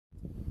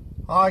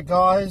Hi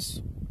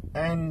guys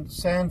and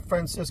San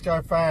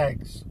Francisco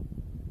fags.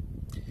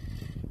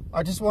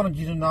 I just wanted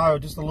you to know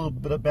just a little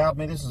bit about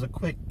me. This is a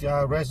quick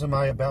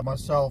resume about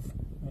myself,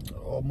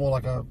 or more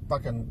like a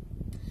fucking,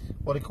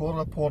 what do you call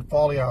it, a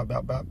portfolio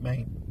about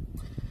me.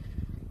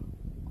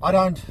 I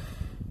don't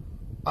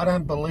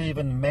believe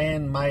in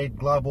man-made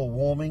global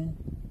warming.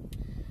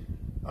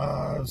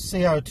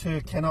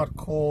 CO2 cannot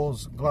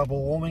cause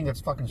global warming. That's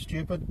fucking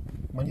stupid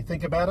when you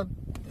think about it.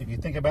 If you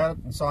think about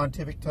it in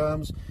scientific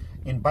terms,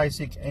 in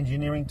basic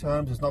engineering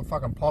terms, it's not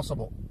fucking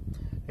possible.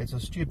 It's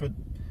a stupid.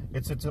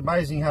 It's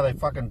amazing how they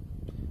fucking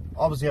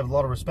obviously have a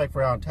lot of respect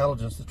for our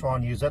intelligence to try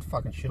and use that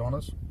fucking shit on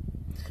us.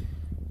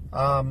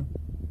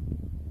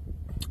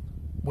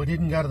 We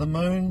didn't go to the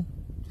moon.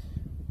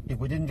 If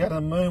we didn't go to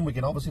the moon, we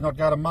can obviously not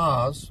go to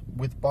Mars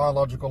with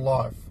biological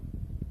life.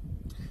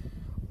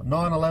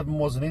 9/11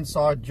 was an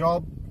inside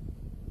job.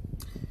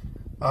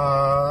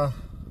 And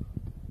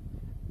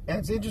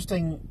it's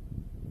interesting,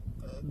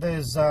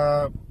 there's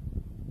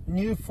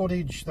new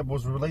footage that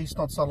was released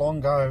not so long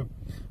ago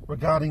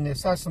regarding the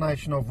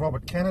assassination of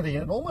Robert Kennedy,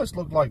 and it almost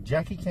looked like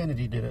Jackie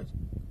Kennedy did it.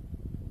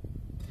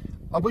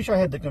 I wish I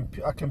had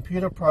a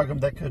computer program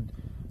that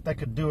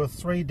could do a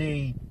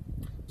 3D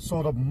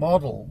sort of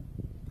model,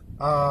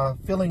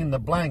 filling in the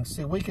blanks.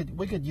 See, we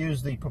could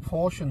use the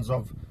proportions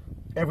of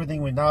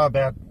everything we know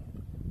about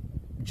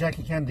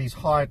Jackie Kennedy's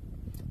height,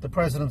 the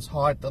president's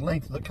height, the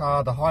length of the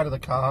car, the height of the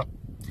car,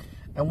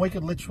 and we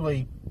could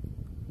literally,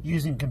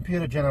 using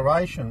computer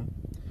generation,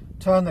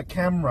 turn the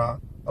camera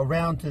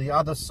around to the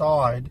other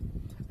side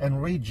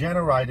and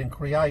regenerate and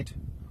create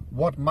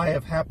what may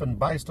have happened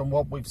based on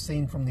what we've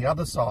seen from the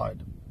other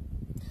side.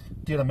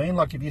 Do you know what I mean?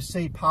 Like if you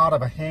see part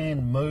of a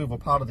hand move or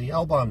part of the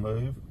elbow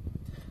move,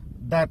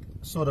 that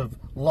sort of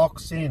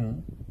locks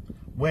in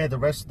where the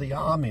rest of the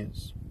arm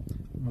is,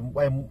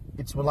 when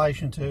its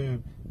relation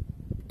to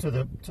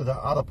the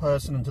other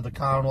person and to the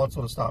car and all that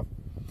sort of stuff.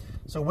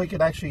 So we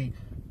could actually,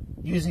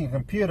 using a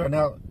computer,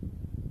 now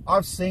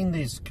I've seen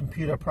these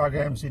computer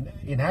programs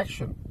in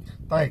action.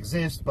 They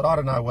exist, but I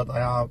don't know what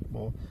they are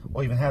or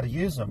even how to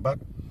use them. But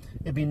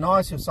it'd be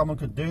nice if someone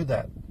could do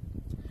that.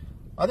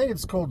 I think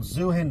it's called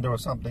Zoohender or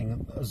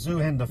something, a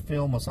Zoohender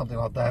film or something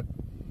like that.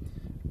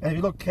 And if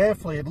you look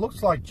carefully, it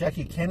looks like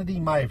Jackie Kennedy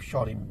may have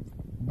shot him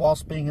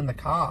whilst being in the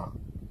car.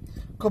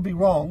 Could be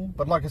wrong,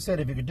 but like I said,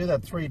 if you could do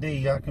that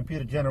 3D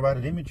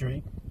computer-generated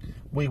imagery,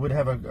 we would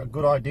have a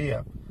good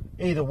idea.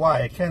 Either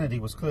way, Kennedy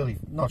was clearly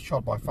not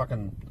shot by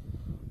fucking,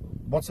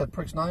 what's that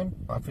prick's name?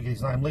 I forget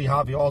his name. Lee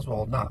Harvey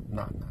Oswald. No.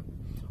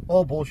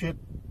 All bullshit.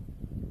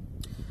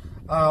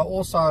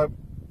 Also,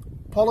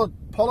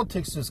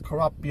 politics is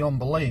corrupt beyond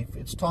belief.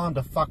 It's time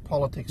to fuck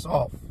politics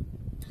off.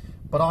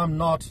 But I'm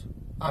not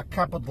a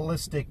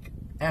capitalistic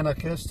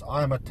anarchist.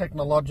 I am a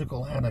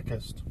technological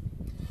anarchist.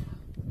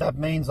 That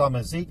means I'm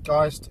a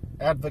Zeitgeist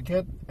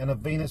advocate and a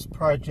Venus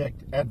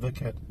Project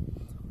advocate.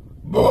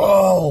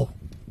 Bull!